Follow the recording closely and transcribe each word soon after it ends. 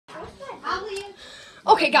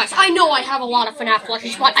Okay, guys, I know I have a lot of FNAF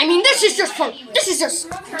plushies, but I mean, this is just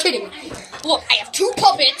kidding. Look, I have 2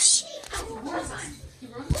 puppets,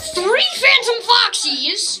 3 Phantom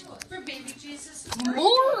Foxies,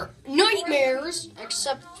 more Nightmares,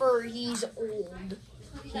 except for he's old.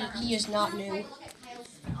 He is not new.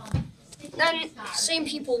 Then, same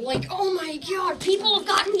people like, oh my god, people have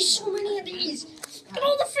gotten me so many of these. Look at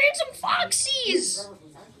all the Phantom Foxies.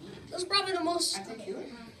 That's probably the most...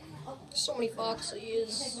 So many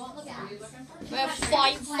Foxies. I have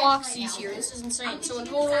 5 Foxies here. This is insane. So in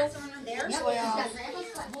total, so I have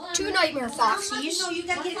 2 Nightmare Foxies,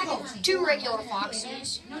 2 regular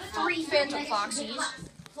Foxies, 3 Phantom Foxies.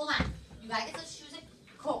 Hold on. You gotta get those shoes in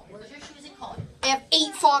coat. Where's your shoes in coat? I have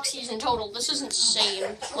 8 Foxies in total. This is insane.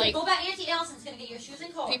 Like, go back. Auntie Allison's gonna get your shoes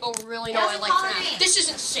in coat. People really know I like FNAF. This is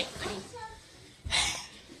insane. I mean,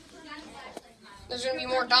 there's going to be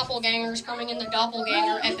more doppelgangers coming in the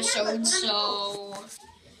doppelganger episodes, so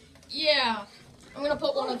yeah. I'm going to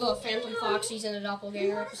put one of the Phantom Foxies in the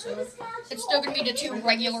doppelganger episode. It's still going to be the 2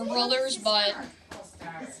 regular brothers, but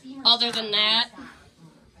other than that,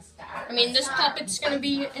 I mean, this puppet's going to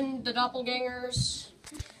be in the doppelgangers.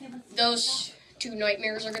 Those 2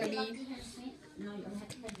 Nightmares are going to be.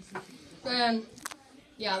 And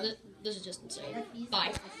yeah, this is just insane.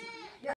 Bye.